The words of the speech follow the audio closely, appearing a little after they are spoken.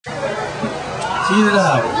See you later.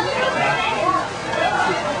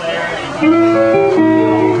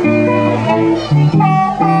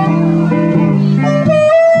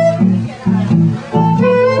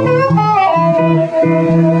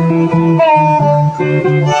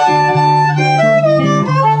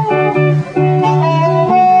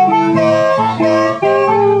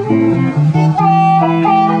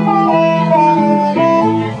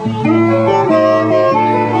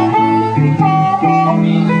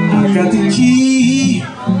 I got the key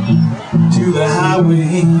to the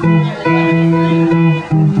highway,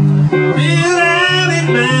 been out and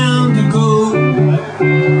bound to go.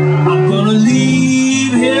 I'm gonna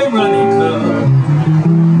leave here running, 'cause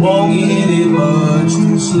walking is much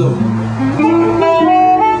too slow.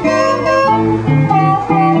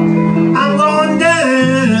 I'm going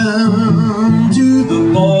down to the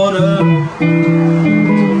border,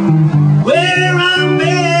 where I'm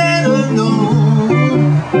better known,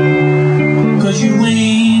 'cause you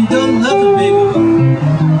ain't done nothing bigger.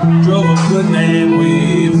 Drove a good man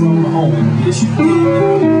way from home. Yes, you did.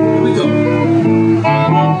 Here we go.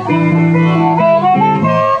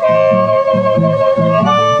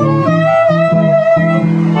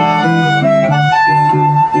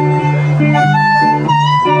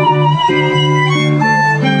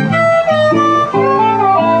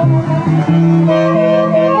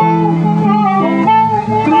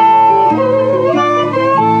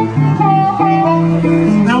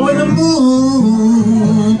 Now when the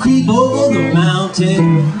moon creep over the mountain,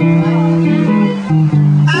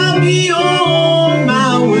 I'll be on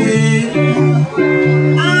my way.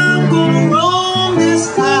 I'm gonna roam this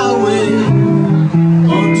highway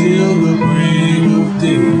until the break of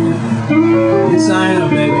day. Yes, I am,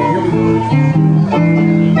 baby. Here we go.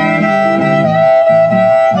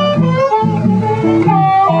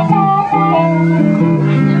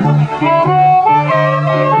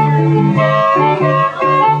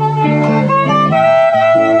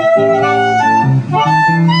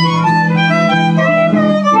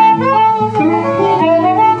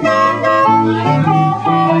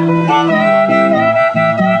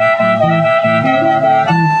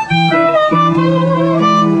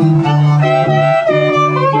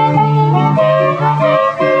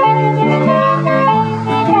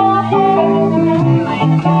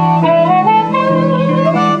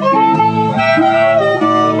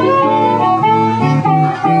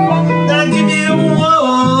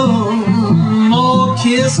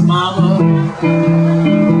 Kiss, mama,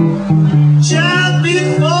 just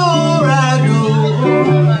before I go,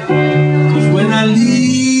 'cause when I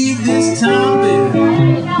leave this town, baby,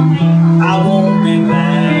 I won't be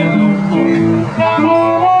back no more.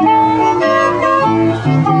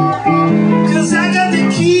 'Cause I got the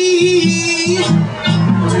key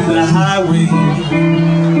to the highway,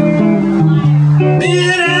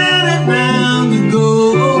 been out and bound to go.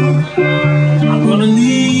 I'm gonna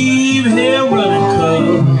leave here running,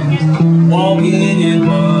 walking is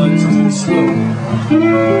much too slow.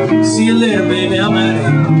 See you later, baby. I'm out of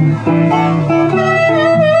here.